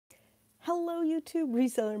Hello YouTube,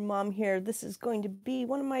 Reseller Mom here. This is going to be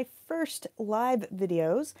one of my first live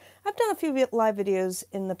videos. I've done a few live videos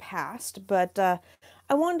in the past, but I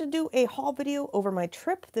wanted to do a haul video over my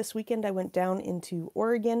trip. This weekend I went down into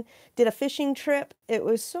Oregon, did a fishing trip. It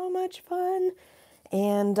was so much fun,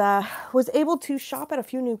 and was able to shop at a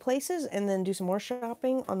few new places and then do some more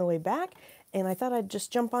shopping on the way back. And I thought I'd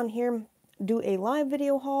just jump on here, do a live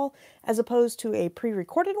video haul as opposed to a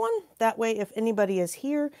pre-recorded one. That way, if anybody is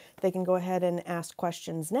here, they can go ahead and ask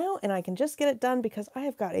questions now, and I can just get it done because I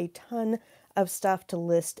have got a ton of stuff to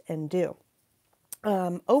list and do.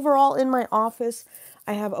 Overall, in my office,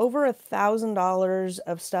 I have over $1,000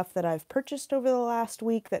 of stuff that I've purchased over the last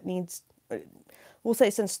week that needs, we'll say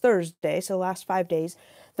since Thursday, so last 5 days,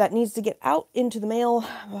 that needs to get out into the mail,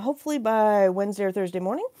 hopefully by Wednesday or Thursday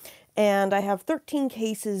morning. And I have 13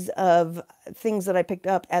 cases of things that I picked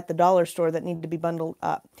up at the dollar store that need to be bundled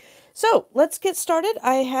up. So let's get started.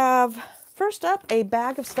 I have, first up, a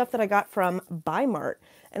bag of stuff that I got from Bi-Mart.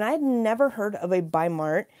 And I had never heard of a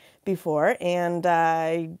Bi-Mart before. And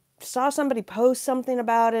I saw somebody post something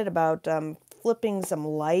about it, about flipping some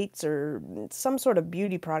lights or some sort of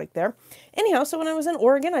beauty product there. Anyhow, so when I was in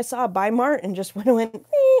Oregon, I saw a Bi-Mart and just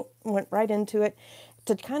went right into it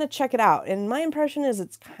to kind of check it out. And my impression is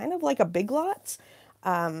it's kind of like a Big Lots.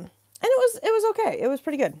 And it was okay. It was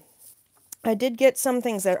pretty good. I did get some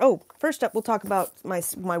things there. Oh, first up, we'll talk about my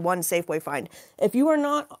one Safeway find. If you are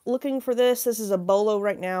not looking for this is a bolo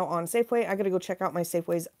right now on Safeway. I got to go check out my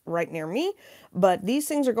Safeways right near me. But these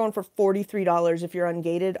things are going for $43 if you're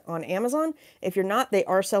ungated on Amazon. If you're not, they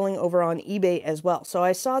are selling over on eBay as well. So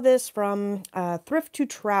I saw this from Thrift to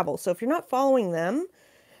Travel. So if you're not following them,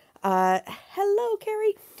 hello,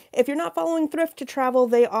 Carrie. If you're not following Thrift to Travel,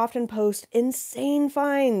 they often post insane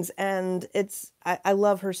finds, and I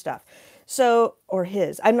love her stuff. So, or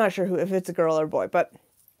his. I'm not sure if it's a girl or a boy, but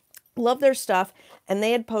love their stuff. And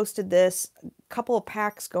they had posted this couple of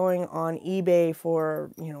packs going on eBay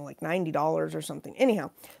for, like $90 or something.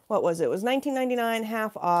 Anyhow, what was it? It was $19.99,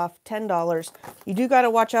 half off, $10. You do got to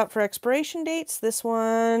watch out for expiration dates. This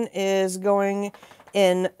one is going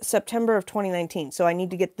in September of 2019. So I need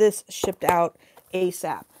to get this shipped out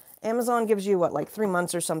ASAP. Amazon gives you, like 3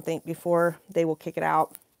 months or something before they will kick it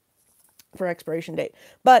out for expiration date.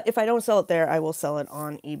 But if I don't sell it there, I will sell it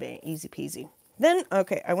on eBay. Easy peasy. Then,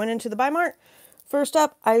 okay, I went into the Bi-Mart. First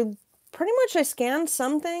up, I scanned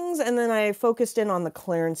some things and then I focused in on the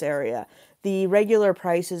clearance area. The regular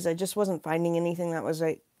prices, I just wasn't finding anything that was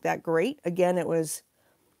that great. Again, it was,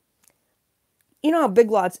 how Big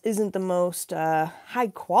Lots isn't the most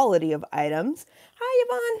high quality of items. Hi,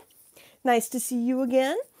 Yvonne. Nice to see you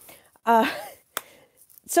again.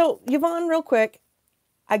 So, Yvonne, real quick,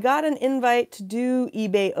 I got an invite to do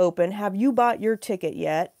eBay Open. Have you bought your ticket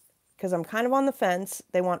yet? Because I'm kind of on the fence.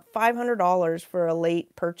 They want $500 for a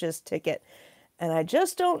late purchase ticket. And I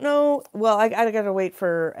just don't know. Well, I got to wait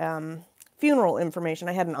for funeral information.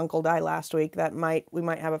 I had an uncle die last week. We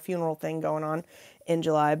might have a funeral thing going on in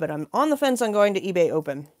July. But I'm on the fence on going to eBay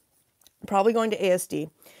Open. Probably going to ASD.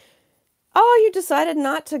 Oh, you decided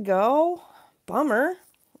not to go? Bummer.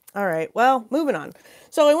 All right, well, moving on.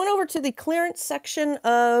 So I went over to the clearance section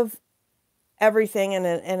of everything, and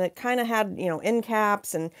it kind of had, end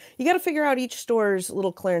caps, and you got to figure out each store's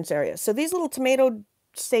little clearance area. So these little tomato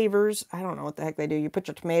savers, I don't know what the heck they do. You put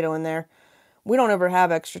your tomato in there. We don't ever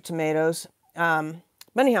have extra tomatoes. But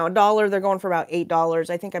anyhow, $1, they're going for about $8.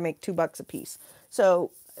 I think I make $2 a piece.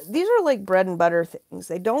 So these are like bread and butter things.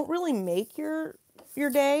 They don't really make your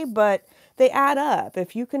day, but they add up.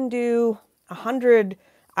 If you can do 100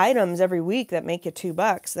 items every week that make you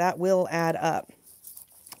 $2, that will add up.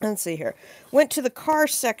 Let's see here. Went to the car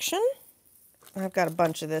section. I've got a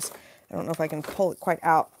bunch of this. I don't know if I can pull it quite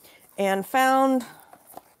out. And found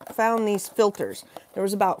these filters. There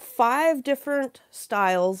was about 5 different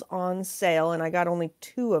styles on sale, and I got only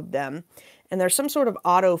 2 of them. And there's some sort of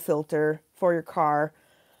auto filter for your car.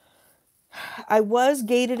 I was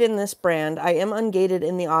gated in this brand. I am ungated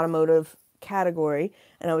in the automotive category,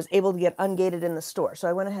 and I was able to get ungated in the store. So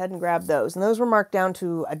I went ahead and grabbed those, and those were marked down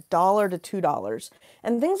to $1 to $2.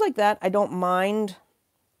 And things like that, I don't mind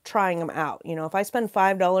trying them out. If I spend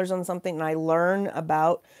 $5 on something and I learn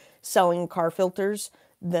about selling car filters,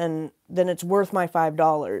 then it's worth my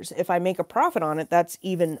 $5. If I make a profit on it, that's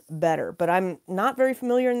even better. But I'm not very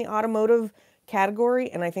familiar in the automotive category,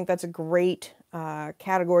 and I think that's a great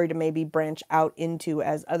category to maybe branch out into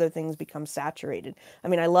as other things become saturated. I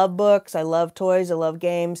mean, I love books, I love toys, I love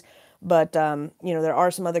games, but there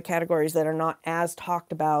are some other categories that are not as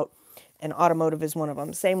talked about, and automotive is one of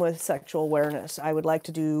them. Same with sexual awareness. I would like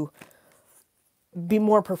to do be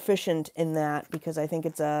more proficient in that because I think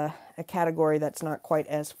it's a category that's not quite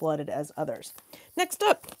as flooded as others. Next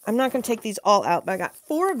up, I'm not going to take these all out, but I got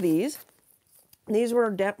 4 of these. These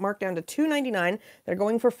were marked down to $2.99. They're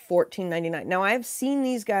going for $14.99. Now, I have seen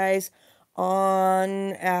these guys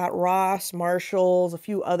at Ross, Marshall's, a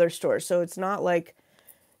few other stores, so it's not like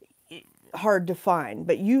hard to find,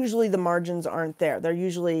 but usually the margins aren't there. They're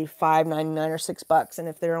usually $5.99 or $6, and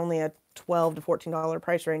if they're only a $12 to $14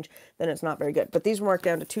 price range, then it's not very good. But these were marked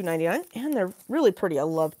down to $2.99, and they're really pretty. I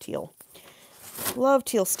love teal. Love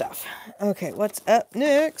teal stuff. Okay, what's up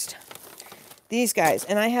next? These guys,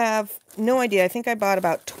 and I have no idea. I think I bought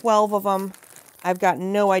about 12 of them. I've got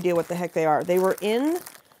no idea what the heck they are. They were in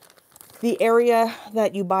the area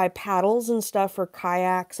that you buy paddles and stuff for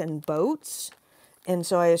kayaks and boats. And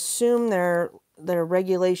so I assume they're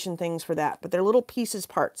regulation things for that. But they're little pieces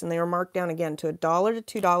parts, and they were marked down again to $1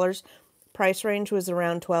 to $2. Price range was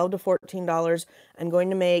around $12 to $14. I'm going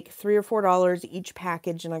to make $3 or $4 each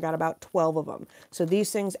package, and I got about 12 of them. So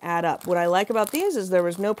these things add up. What I like about these is there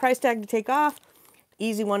was no price tag to take off.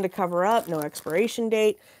 Easy one to cover up, no expiration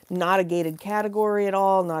date, not a gated category at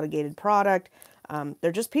all, not a gated product.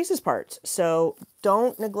 They're just pieces parts. So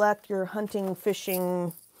don't neglect your hunting,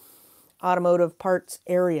 fishing, automotive parts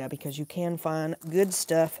area because you can find good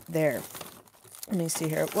stuff there. Let me see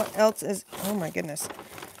here. What else is... Oh my goodness.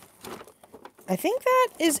 I think that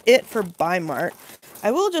is it for Buy Mart.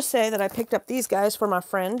 I will just say that I picked up these guys for my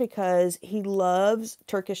friend because he loves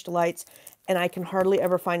Turkish Delights and I can hardly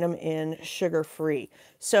ever find them in sugar-free.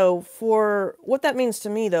 So for what that means to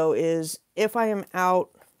me though is if I am out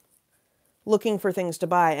looking for things to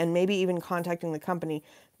buy and maybe even contacting the company,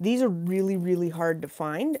 these are really, really hard to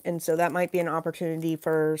find. And so that might be an opportunity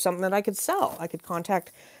for something that I could sell. I could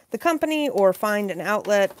contact the company or find an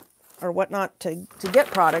outlet or whatnot to get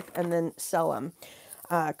product and then sell them.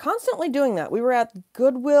 Constantly doing that. We were at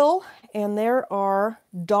Goodwill and there are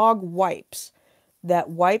dog wipes that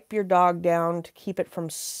wipe your dog down to keep it from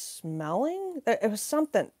smelling. It was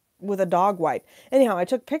something with a dog wipe. Anyhow, I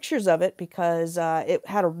took pictures of it because it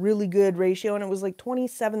had a really good ratio and it was like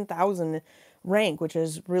 27,000 rank, which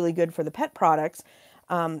is really good for the pet products.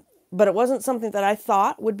 But it wasn't something that I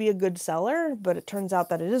thought would be a good seller, but it turns out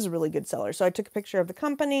that it is a really good seller. So I took a picture of the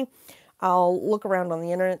company. I'll look around on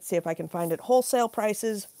the internet, see if I can find it wholesale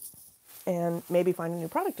prices and maybe find a new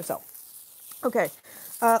product to sell. Okay,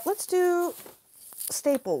 let's do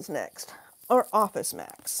Staples next, or Office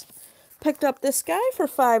Max. Picked up this guy for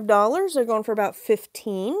 $5. They're going for about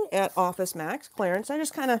 $15 at Office Max clearance. I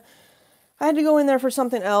had to go in there for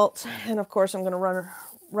something else. And of course, I'm going to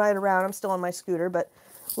ride around. I'm still on my scooter, but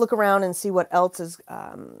look around and see what else is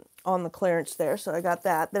on the clearance there. So I got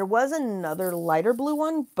that. There was another lighter blue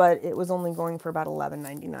one, but it was only going for about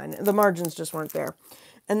 $11.99. The margins just weren't there.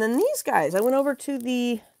 And then these guys, I went over to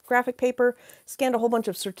the graphic paper, scanned a whole bunch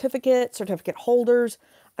of certificate holders.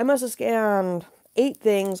 I must have scanned 8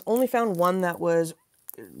 things, only found one that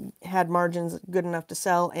had margins good enough to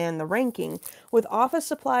sell, and the ranking. With office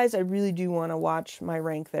supplies, I really do want to watch my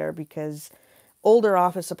rank there because older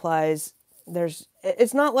office supplies,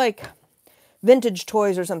 it's not like vintage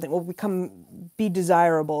toys or something will be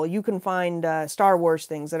desirable. You can find Star Wars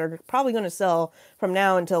things that are probably going to sell from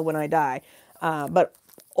now until when I die. But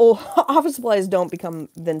old office supplies don't become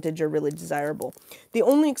vintage or really desirable. The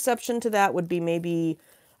only exception to that would be maybe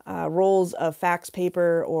rolls of fax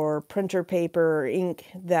paper or printer paper or ink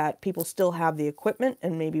that people still have the equipment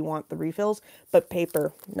and maybe want the refills, but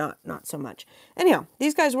paper, not so much. Anyhow,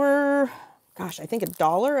 these guys were, gosh, I think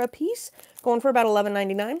 $1 a piece, going for about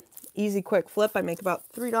 $11.99. Easy, quick flip. I make about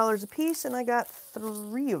 $3 a piece, and I got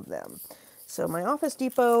 3 of them. So my Office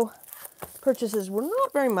Depot purchases were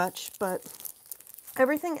not very much, but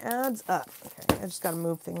everything adds up. Okay, I just got to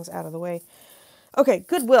move things out of the way. Okay,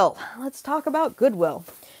 Goodwill. Let's talk about Goodwill.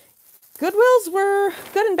 Goodwills were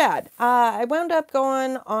good and bad. I wound up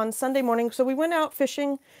going on Sunday morning. So we went out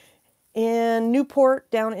fishing in Newport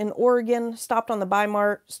down in Oregon, stopped at the Buy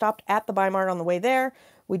Mart on the way there.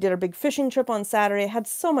 We did our big fishing trip on Saturday. I had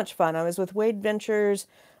so much fun. I was with Wade Ventures,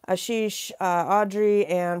 Ashish, Audrey,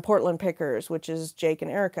 and Portland Pickers, which is Jake and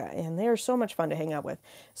Erica, and they are so much fun to hang out with.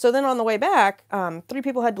 So then on the way back, 3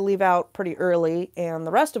 people had to leave out pretty early, and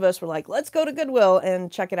the rest of us were like, let's go to Goodwill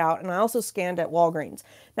and check it out. And I also scanned at Walgreens.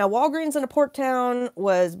 Now, Walgreens in a port town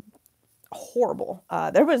was horrible.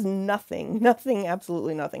 There was nothing,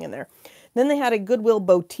 absolutely nothing in there. Then they had a Goodwill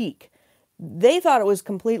boutique. They thought it was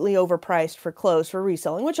completely overpriced for clothes for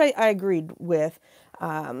reselling, which I agreed with.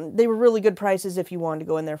 They were really good prices if you wanted to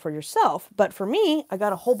go in there for yourself. But for me, I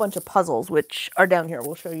got a whole bunch of puzzles, which are down here.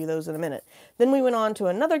 We'll show you those in a minute. Then we went on to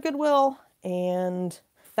another Goodwill, and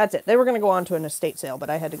that's it. They were going to go on to an estate sale, but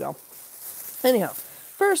I had to go. Anyhow,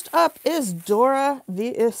 first up is Dora the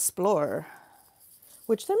Explorer,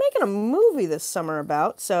 which they're making a movie this summer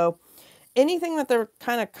about. So anything that they're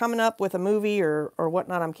kind of coming up with a movie or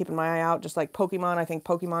whatnot, I'm keeping my eye out. Just like Pokemon, I think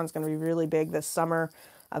Pokemon's going to be really big this summer.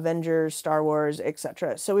 Avengers, Star Wars,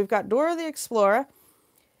 etc. So we've got Dora the Explorer,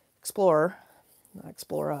 not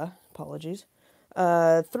Explorer, apologies.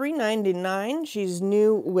 $3.99. She's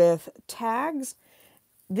new with tags.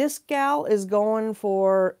 This gal is going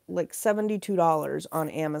for like $72 on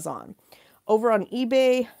Amazon. Over on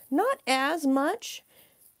eBay, not as much.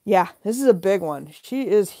 Yeah, this is a big one. She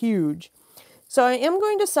is huge. So I am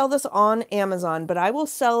going to sell this on Amazon, but I will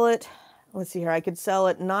sell it, let's see here, I could sell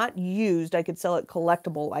it not used, I could sell it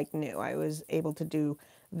collectible like new. I was able to do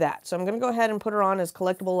that. So I'm going to go ahead and put her on as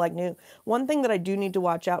collectible like new. One thing that I do need to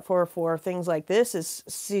watch out for things like this is,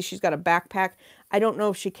 see, she's got a backpack. I don't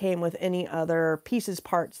know if she came with any other pieces,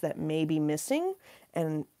 parts that may be missing.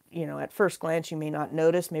 And, you know, at first glance, you may not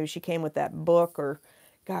notice. Maybe she came with that book or,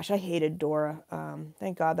 gosh, I hated Dora.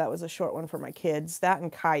 Thank God that was a short one for my kids. That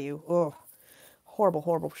and Caillou. Ugh. Horrible,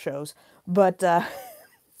 horrible shows. But I'm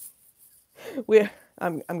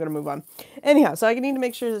going to move on. Anyhow, so I need to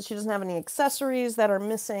make sure that she doesn't have any accessories that are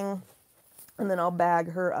missing, and then I'll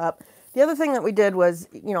bag her up. The other thing that we did was,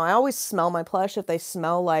 you know, I always smell my plush. If they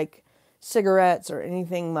smell like cigarettes or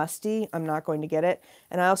anything musty, I'm not going to get it.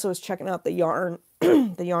 And I also was checking out the yarn,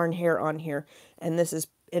 the yarn hair on here, and this is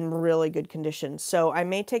in really good condition. So I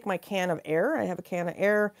may take my can of air. I have a can of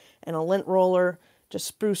air and a lint roller. Just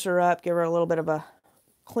spruce her up, give her a little bit of a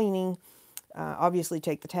cleaning. Obviously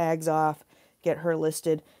take the tags off, get her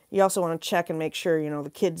listed. You also want to check and make sure, you know, the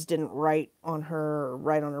kids didn't write on her or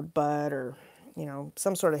write on her butt or, you know,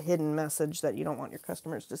 some sort of hidden message that you don't want your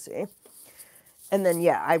customers to see. And then,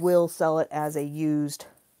 yeah, I will sell it as a used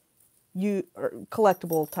or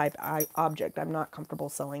collectible type object. I'm not comfortable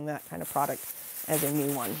selling that kind of product as a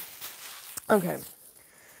new one. Okay.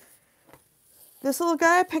 This little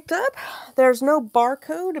guy I picked up, there's no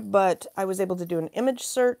barcode, but I was able to do an image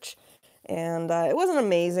search, and it wasn't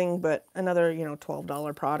amazing, but another, you know,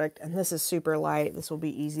 $12 product, and this is super light. This will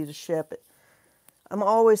be easy to ship. I'm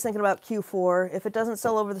always thinking about Q4. If it doesn't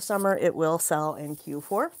sell over the summer, it will sell in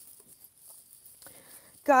Q4.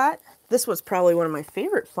 This was probably one of my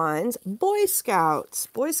favorite finds, Boy Scout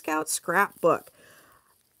scrapbook.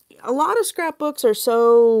 A lot of scrapbooks are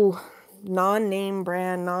so non-name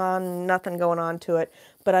brand, nothing going on to it.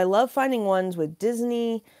 But I love finding ones with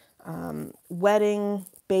Disney, wedding,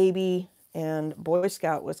 baby, and Boy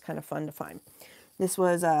Scout was kind of fun to find. This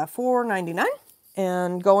was $4.99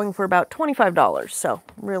 and going for about $25. So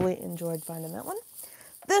really enjoyed finding that one.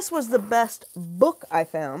 This was the best book I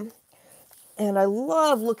found. And I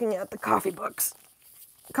love looking at the coffee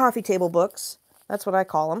table books. That's what I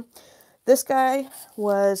call them. This guy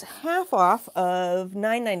was half off of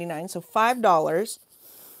 $9.99, so $5.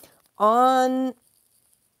 On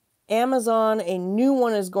Amazon, a new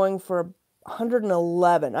one is going for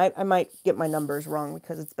 $111. I might get my numbers wrong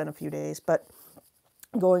because it's been a few days, but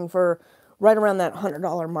going for right around that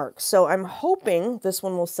 $100 mark. So I'm hoping this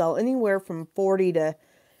one will sell anywhere from $40 to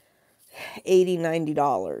 $80,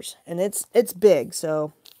 $90. And it's big,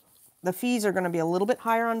 so the fees are going to be a little bit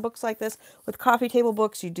higher on books like this. With coffee table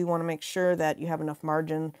books, you do want to make sure that you have enough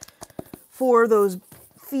margin for those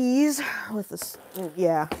fees. With this,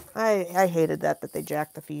 yeah, I hated that they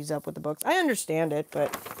jacked the fees up with the books. I understand it,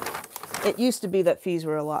 but it used to be that fees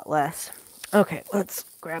were a lot less. Okay, let's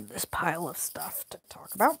grab this pile of stuff to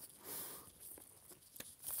talk about.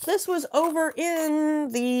 This was over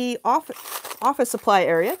in the office supply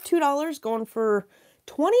area. $2 going for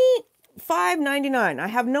 $25.99. I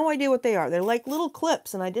have no idea what they are. They're like little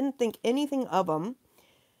clips, and I didn't think anything of them.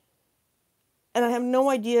 And I have no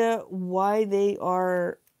idea why they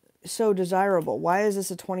are so desirable. Why is this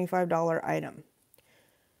a $25 item?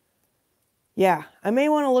 Yeah, I may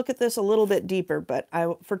want to look at this a little bit deeper, but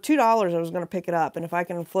for $2 I was going to pick it up, and if I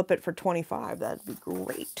can flip it for $25, that'd be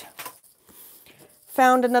great.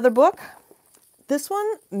 Found another book. This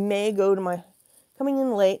one may go to my coming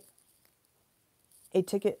in late. A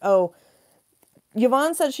ticket. Oh,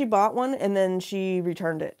 Yvonne said she bought one and then she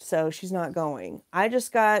returned it, so she's not going. I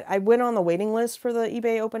went on the waiting list for the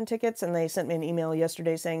eBay open tickets, and they sent me an email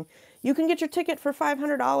yesterday saying you can get your ticket for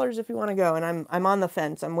 $500 if you want to go, and I'm on the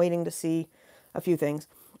fence. I'm waiting to see a few things.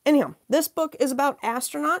 Anyhow, this book is about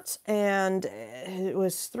astronauts, and it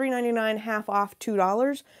was $3.99, half off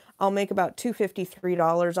 $2. I'll make about $2.50,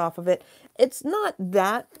 $3 off of it. It's not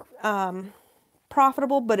that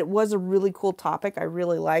profitable, but it was a really cool topic. I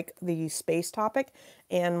really like the space topic,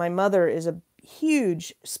 and my mother is a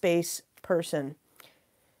huge space person.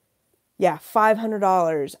 Yeah,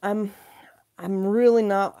 $500. I'm really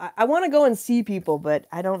not, I want to go and see people, but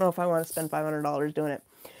I don't know if I want to spend $500 doing it.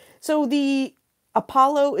 So the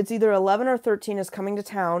Apollo, it's either 11 or 13, is coming to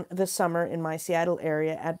town this summer in my Seattle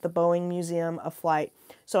area at the Boeing Museum of Flight.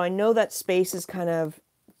 So I know that space is kind of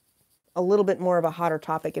a little bit more of a hotter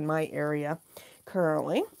topic in my area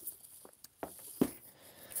currently.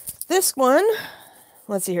 This one,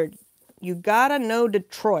 let's see here. You Gotta Know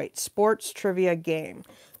Detroit sports trivia game.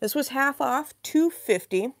 This was half off,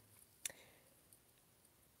 $2.50.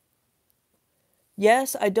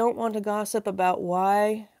 Yes, I don't want to gossip about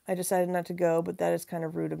why I decided not to go, but that is kind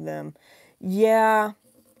of rude of them. Yeah,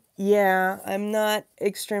 I'm not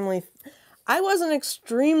extremely... I wasn't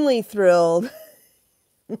extremely thrilled.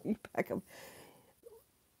 Back up.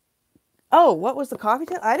 Oh, what was the coffee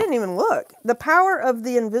table? I didn't even look. The Power of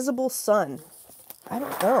the Invisible Sun. I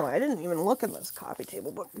don't know. I didn't even look at this coffee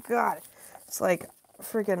table book. God, it's like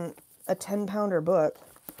freaking a 10-pounder book.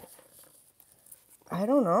 I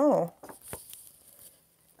don't know.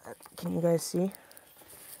 Can you guys see?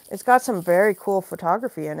 It's got some very cool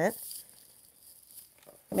photography in it.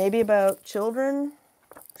 Maybe about children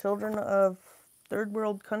of third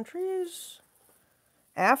world countries.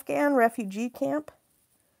 Afghan refugee camp.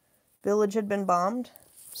 Village had been bombed.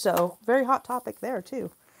 So, very hot topic there,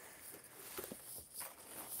 too.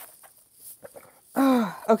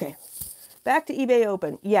 Okay, back to eBay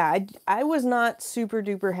Open. Yeah, I was not super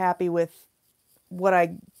duper happy with what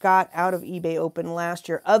I got out of eBay Open last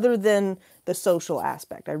year, other than the social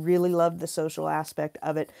aspect. I really loved the social aspect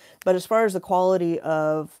of it. But as far as the quality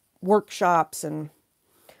of workshops and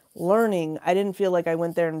learning, I didn't feel like I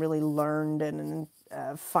went there and really learned and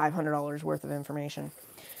 $500 worth of information.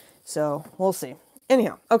 So, we'll see.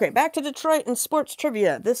 Anyhow, okay, back to Detroit and sports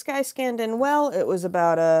trivia. This guy scanned in well. It was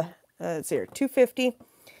about let's see here, $2.50.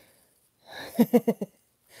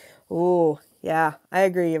 Oh, yeah, I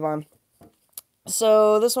agree, Yvonne.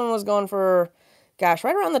 So this one was going for, gosh,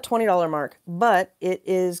 right around the $20 mark, but it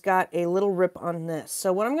is got a little rip on this.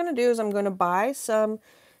 So what I'm going to do is I'm going to buy some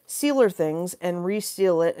sealer things and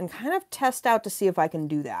reseal it and kind of test out to see if I can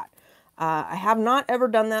do that. I have not ever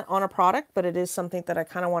done that on a product, but it is something that I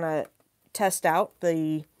kind of want to test out,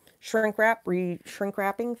 the shrink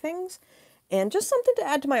wrapping things. And just something to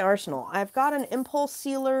add to my arsenal. I've got an impulse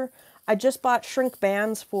sealer. I just bought shrink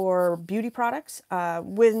bands for beauty products.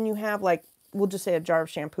 When you have, like, we'll just say a jar of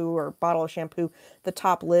shampoo or bottle of shampoo, the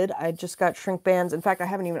top lid, I just got shrink bands. In fact, I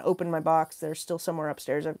haven't even opened my box. They're still somewhere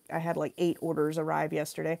upstairs. I had like 8 orders arrive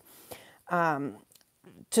yesterday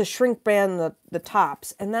to shrink band the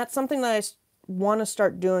tops. And that's something that I want to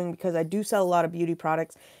start doing because I do sell a lot of beauty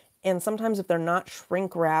products. And sometimes if they're not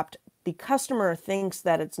shrink wrapped, the customer thinks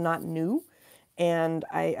that it's not new. And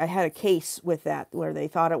I had a case with that where they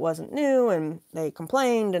thought it wasn't new and they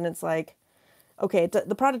complained, and it's like, okay,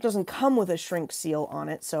 the product doesn't come with a shrink seal on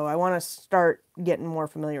it, so I want to start getting more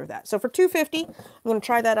familiar with that. So for $2.50, I'm going to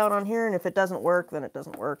try that out on here, and if it doesn't work, then it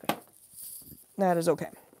doesn't work. That is okay.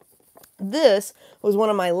 This was one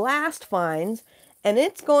of my last finds, and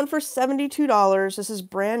it's going for $72. This is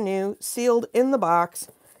brand new, sealed in the box.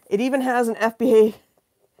 It even has an FBA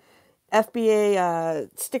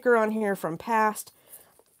sticker on here from past.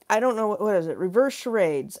 I don't know, what is it? Reverse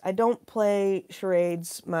charades. I don't play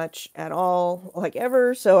charades much at all, like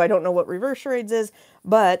ever, so I don't know what reverse charades is,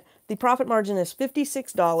 but the profit margin is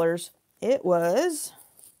 $56. It was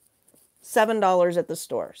 $7 at the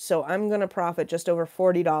store, so I'm going to profit just over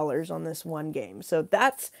 $40 on this one game. So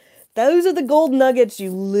those are the gold nuggets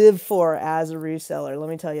you live for as a reseller. Let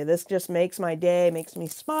me tell you, this just makes my day, makes me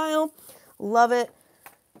smile. Love it.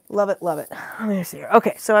 Love it, love it. Let me see here.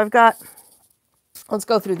 Okay, so let's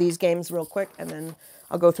go through these games real quick, and then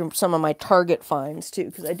I'll go through some of my Target finds, too,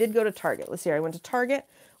 because I did go to Target. Let's see here. I went to Target,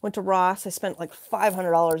 went to Ross. I spent like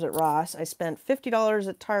 $500 at Ross. I spent $50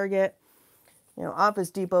 at Target. You know,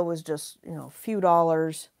 Office Depot was just, you know, a few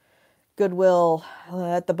dollars. Goodwill,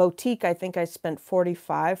 at the boutique, I think I spent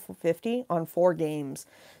 $45-50 on 4 games.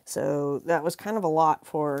 So that was kind of a lot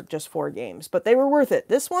for just 4 games, but they were worth it.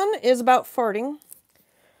 This one is about farting.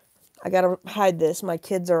 I gotta hide this. My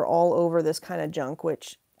kids are all over this kind of junk,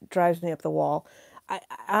 which drives me up the wall.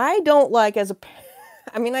 I don't like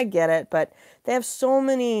I mean, I get it, but they have so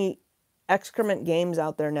many excrement games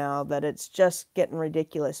out there now that it's just getting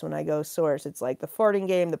ridiculous when I go source. It's like the farting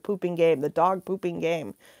game, the pooping game, the dog pooping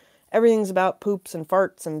game. Everything's about poops and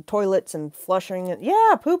farts and toilets and flushing. And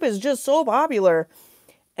yeah, poop is just so popular.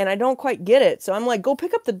 And I don't quite get it. So I'm like, go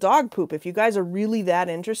pick up the dog poop. If you guys are really that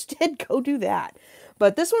interested, go do that.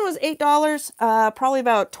 But this one was $8, probably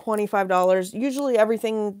about $25. Usually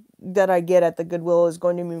everything that I get at the Goodwill is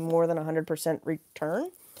going to be more than 100% return.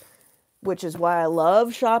 which is why I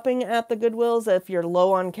love shopping at the Goodwills. If you're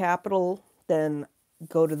low on capital, then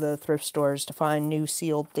go to the thrift stores to find new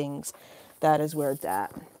sealed things. That is where it's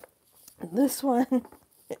at. This one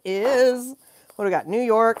is, what do we got? New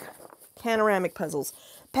York panoramic puzzles.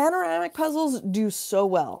 Panoramic puzzles do so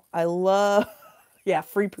well. I love, yeah,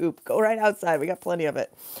 free poop. Go right outside. We got plenty of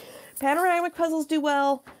it. Panoramic puzzles do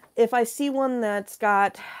well. If I see one that's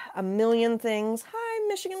got a million things, hi,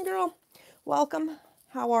 Michigan girl, welcome.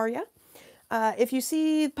 How are you? If you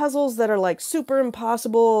see puzzles that are like super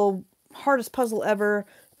impossible, hardest puzzle ever,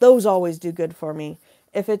 those always do good for me.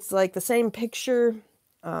 If it's like the same picture,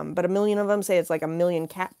 but a million of them, say it's like a million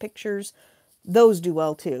cat pictures, those do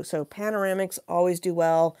well too. So panoramics always do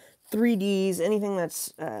well. 3Ds, anything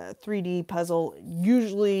that's 3D puzzle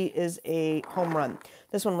usually is a home run.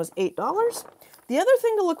 This one was $8. The other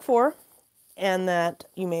thing to look for, and that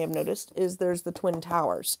you may have noticed, is there's the Twin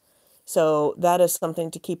Towers. So that is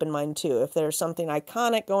something to keep in mind too. If there's something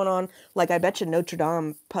iconic going on, like I bet you Notre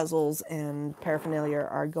Dame puzzles and paraphernalia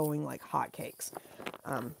are going like hotcakes.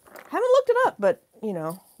 Haven't looked it up, but you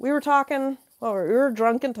know, we were talking, well, we were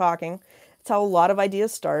drunk and talking. It's how a lot of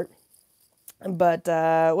ideas start. But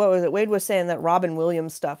what was it? Wade was saying that Robin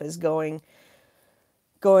Williams stuff is going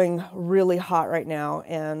really hot right now.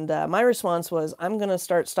 And my response was, I'm going to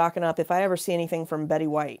start stocking up if I ever see anything from Betty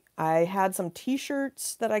White. I had some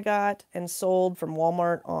t-shirts that I got and sold from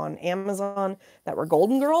Walmart on Amazon that were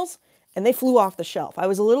Golden Girls, and they flew off the shelf. I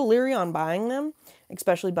was a little leery on buying them,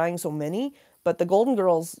 especially buying so many, but the Golden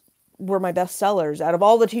Girls were my best sellers. Out of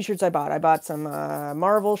all the t-shirts I bought some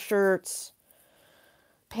Marvel shirts,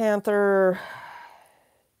 Panther,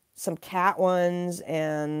 some cat ones,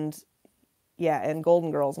 and yeah, and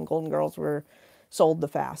Golden Girls, and Golden Girls were sold the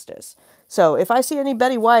fastest. So if I see any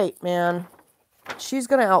Betty White, man, she's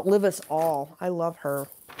going to outlive us all. I love her.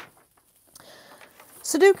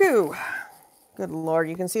 Sudoku. Good Lord,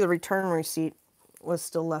 you can see the return receipt was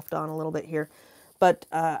still left on a little bit here. But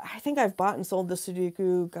I think I've bought and sold the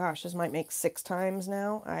Sudoku, gosh, this might make 6 times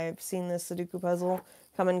now. I've seen this Sudoku puzzle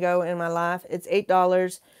come and go in my life. It's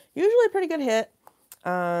 $8. Usually a pretty good hit.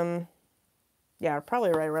 Yeah, probably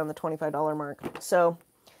right around the $25 mark. So,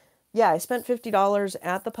 yeah, I spent $50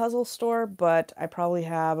 at the puzzle store, but I probably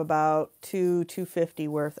have about $250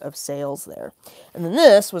 worth of sales there. And then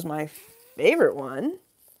this was my favorite one.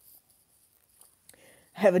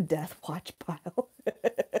 I have a Death Watch pile.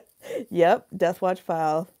 Yep, Death Watch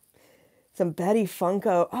pile. Some Betty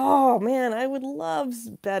Funko. Oh, man, I would love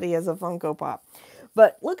Betty as a Funko Pop.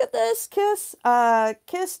 But look at this Kiss.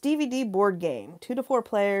 Kiss DVD board game. 2 to 4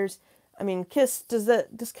 players. I mean, Kiss, does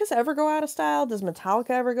Kiss ever go out of style? Does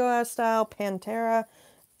Metallica ever go out of style? Pantera,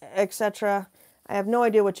 etc. I have no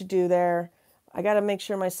idea what you do there. I got to make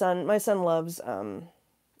sure my son loves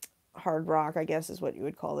hard rock, I guess is what you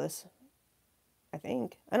would call this. I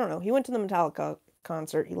think. I don't know. He went to the Metallica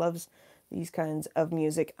concert. He loves these kinds of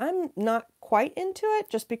music. I'm not quite into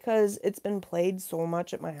it just because it's been played so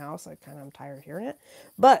much at my house. I kind of am tired of hearing it.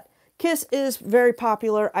 But Kiss is very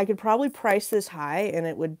popular. I could probably price this high, and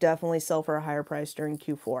it would definitely sell for a higher price during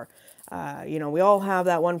Q4. You know, we all have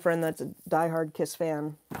that one friend that's a diehard Kiss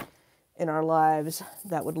fan in our lives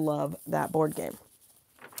that would love that board game.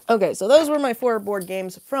 Okay, so those were my 4 board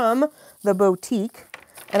games from the boutique.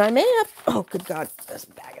 And I may have, oh, good God, this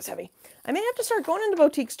bag is heavy. I may have to start going into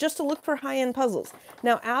boutiques just to look for high-end puzzles.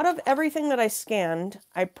 Now, out of everything that I scanned,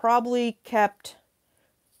 I probably kept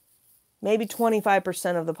maybe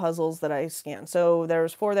 25% of the puzzles that I scanned. So there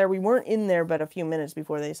was 4 there. We weren't in there but a few minutes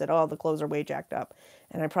before they said, oh, the clothes are way jacked up.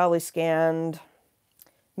 And I probably scanned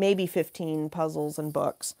maybe 15 puzzles and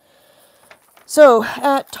books. So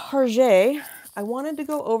at Target, I wanted to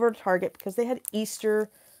go over to Target because they had Easter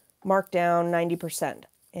marked down 90%.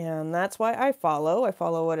 And that's why I follow,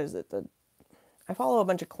 what is it? I follow a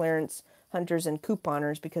bunch of clearance hunters and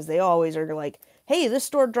couponers because they always are like, hey, this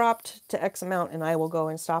store dropped to X amount, and I will go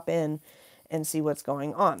and stop in and see what's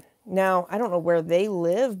going on. Now, I don't know where they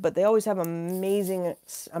live, but they always have an amazing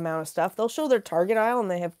amount of stuff. They'll show their Target aisle, and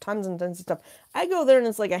they have tons and tons of stuff. I go there, and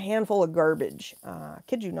it's like a handful of garbage.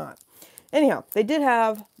 Kid you not. Anyhow, they did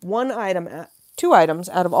have 2 items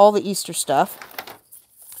out of all the Easter stuff.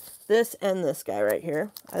 This and this guy right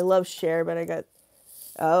here. I love Cher, but I got,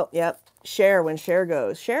 oh, yep, Cher when Cher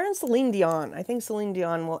goes. Cher and Celine Dion. I think Celine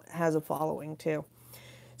Dion has a following too.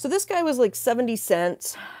 So this guy was like 70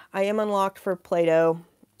 cents. I am unlocked for Play-Doh.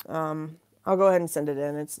 I'll go ahead and send it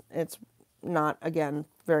in. It's not, again,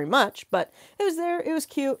 very much, but it was there. It was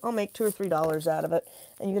cute. I'll make $2 or $3 out of it.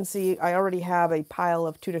 And you can see I already have a pile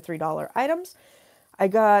of $2 to $3 items. I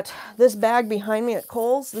got this bag behind me at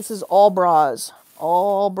Kohl's. This is all bras.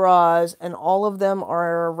 all bras, and all of them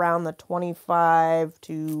are around the $25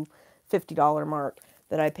 to $50 mark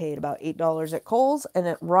that I paid about $8 at Kohl's. And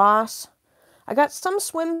at Ross, I got some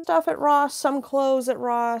swim stuff at Ross, some clothes at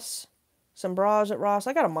Ross, some bras at Ross.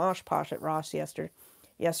 I got a Mosh Posh at Ross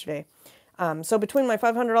yesterday. So between my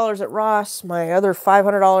 $500 at Ross, my other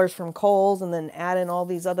 $500 from Kohl's, and then add in all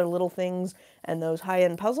these other little things and those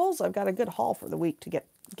high-end puzzles, I've got a good haul for the week to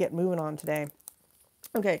get moving on today.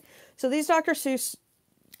 Okay, so these Dr. Seuss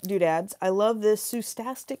doodads. I love this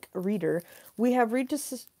Seusstastic reader. We have Read to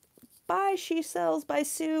Buy, She Sells by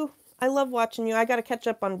Sue. I love watching you. I got to catch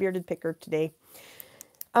up on Bearded Picker today.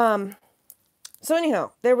 So anyhow,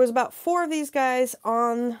 there was about 4 of these guys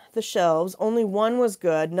on the shelves. Only one was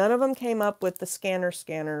good. None of them came up with the scanner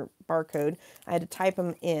barcode. I had to type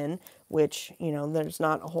them in, which, you know, there's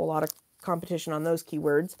not a whole lot of competition on those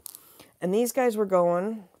keywords. And these guys were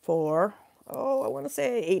going for, I want to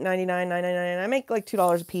say $8.99, $9.99. I make like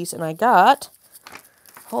 $2 a piece, and I got,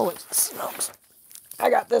 holy smokes, I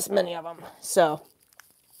got this many of them. So,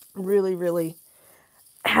 really, really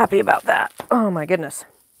happy about that. Oh my goodness.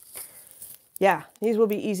 Yeah, these will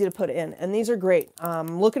be easy to put in, and these are great.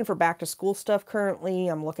 I'm looking for back-to-school stuff currently.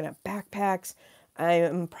 I'm looking at backpacks. I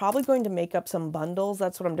am probably going to make up some bundles.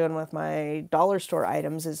 That's what I'm doing with my dollar store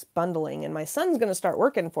items, is bundling, and my son's going to start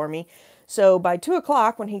working for me. So by 2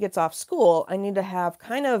 o'clock, when he gets off school, I need to have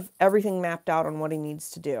kind of everything mapped out on what he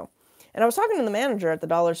needs to do. And I was talking to the manager at the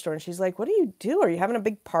dollar store, and she's like, what do you do? Are you having a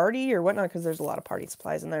big party or whatnot? Because there's a lot of party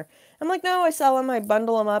supplies in there. I'm like, no, I sell them. I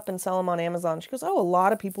bundle them up and sell them on Amazon. She goes, oh, a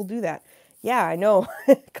lot of people do that. Yeah, I know.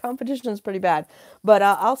 Competition is pretty bad. But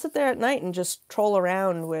I'll sit there at night and just troll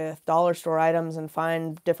around with dollar store items and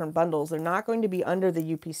find different bundles. They're not going to be under the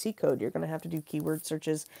UPC code. You're going to have to do keyword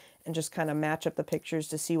searches and just kind of match up the pictures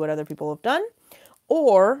to see what other people have done.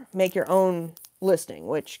 Or make your own listing,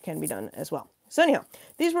 which can be done as well. So anyhow,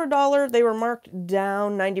 these were $1. They were marked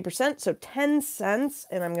down 90%, so 10 cents.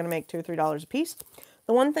 And I'm going to make $2 or $3 a piece.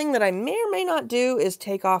 The one thing that I may or may not do is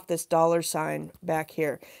take off this dollar sign back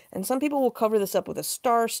here. And some people will cover this up with a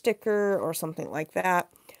star sticker or something like that.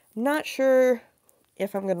 I'm not sure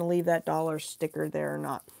if I'm going to leave that dollar sticker there or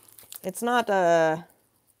not. It's not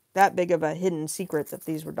that big of a hidden secret that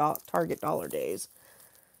these were Target Dollar Days.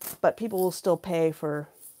 But people will still pay for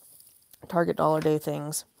Target Dollar Day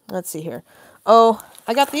things. Let's see here. Oh,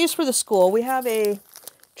 I got these for the school. We have a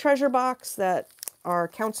treasure box that our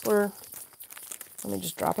counselor... Let me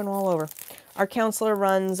just drop them all over. Our counselor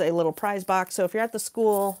runs a little prize box. So if you're at the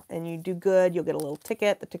school and you do good, you'll get a little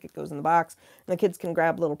ticket. The ticket goes in the box, and the kids can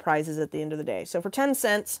grab little prizes at the end of the day. So for 10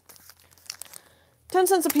 cents, 10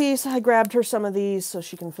 cents a piece, I grabbed her some of these so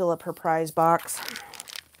she can fill up her prize box.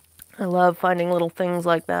 I love finding little things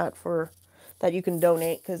like that that you can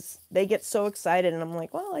donate, because they get so excited, and I'm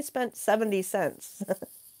like, well, I spent 70 cents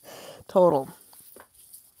total.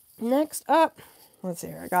 Next up, let's see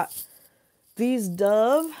here. I got these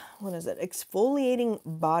Dove, what is it? Exfoliating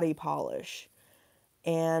body polish.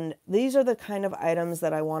 And these are the kind of items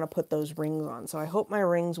that I want to put those rings on. So I hope my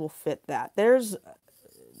rings will fit that. There was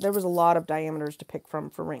a lot of diameters to pick from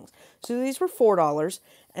for rings. So these were $4,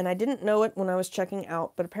 and I didn't know it when I was checking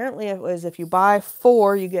out, but apparently it was if you buy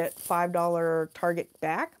 4, you get $5 Target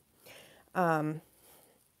back. And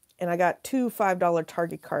I got 2 $5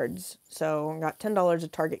 Target cards. So I got $10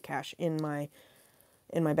 of Target cash in my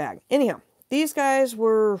bag. Anyhow, these guys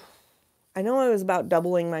were, I know I was about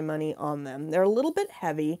doubling my money on them. They're a little bit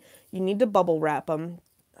heavy. You need to bubble wrap them.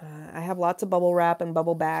 I have lots of bubble wrap and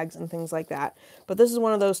bubble bags and things like that. But this is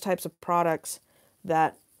one of those types of products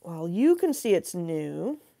that, while you can see it's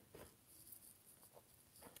new,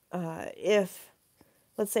 if,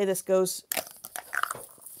 let's say this goes,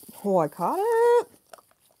 oh, I caught it.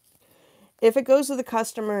 If it goes to the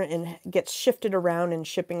customer and gets shifted around in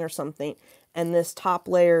shipping or something, and this top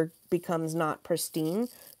layer becomes not pristine,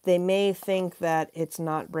 they may think that it's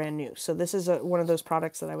not brand new. So this is one of those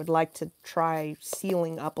products that I would like to try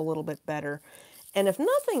sealing up a little bit better. And if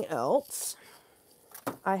nothing else,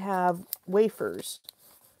 I have wafers,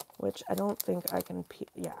 which I don't think I can peel.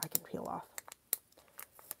 Yeah, I can peel off.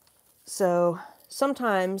 So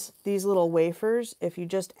sometimes these little wafers, if you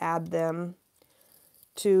just add them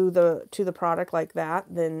to the product like that,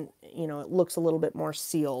 then, you know, it looks a little bit more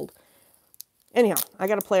sealed. Anyhow, I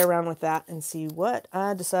got to play around with that and see what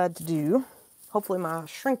I decide to do. Hopefully my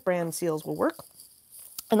shrink brand seals will work.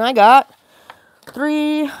 And I got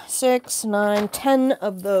 3, 6, 9, 10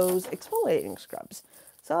 of those exfoliating scrubs.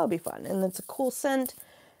 So that'll be fun. And it's a cool scent.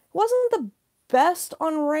 It wasn't the best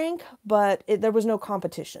on rank, but there was no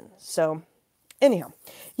competition. So anyhow,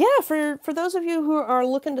 yeah, for those of you who are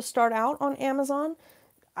looking to start out on Amazon,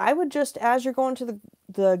 I would just, as you're going to the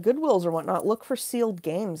Goodwills or whatnot, look for sealed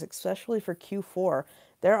games, especially for Q4.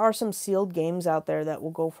 There are some sealed games out there that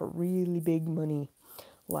will go for really big money,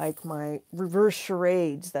 like my reverse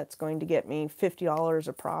charades that's going to get me $50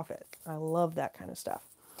 a profit. I love that kind of stuff.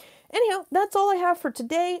 Anyhow, that's all I have for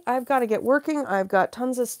today. I've got to get working. I've got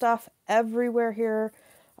tons of stuff everywhere here.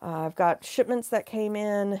 I've got shipments that came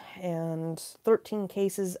in and 13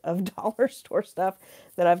 cases of dollar store stuff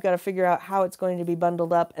that I've got to figure out how it's going to be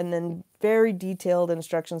bundled up, and then very detailed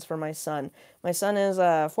instructions for my son. My son is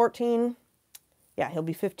 14. Yeah, he'll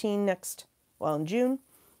be 15 in June.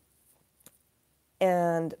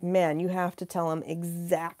 And man, you have to tell him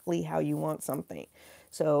exactly how you want something.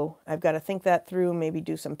 So I've got to think that through, maybe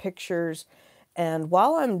do some pictures. And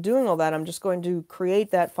while I'm doing all that, I'm just going to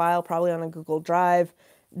create that file probably on a Google Drive,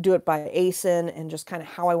 do it by ASIN, and just kind of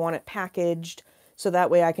how I want it packaged. So that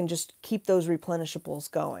way I can just keep those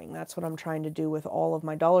replenishables going. That's what I'm trying to do with all of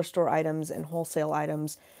my dollar store items and wholesale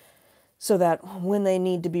items, so that when they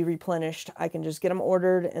need to be replenished, I can just get them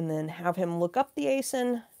ordered and then have him look up the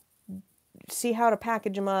ASIN, see how to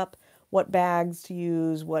package them up, what bags to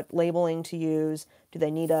use, what labeling to use. Do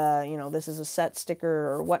they need this is a set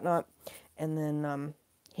sticker or whatnot? And then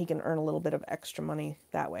he can earn a little bit of extra money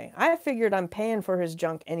that way. I figured I'm paying for his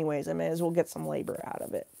junk anyways. I may as well get some labor out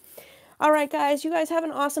of it. All right, guys. You guys have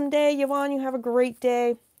an awesome day. Yvonne, you have a great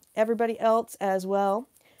day. Everybody else as well.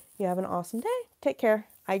 You have an awesome day. Take care.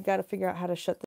 I got to figure out how to shut this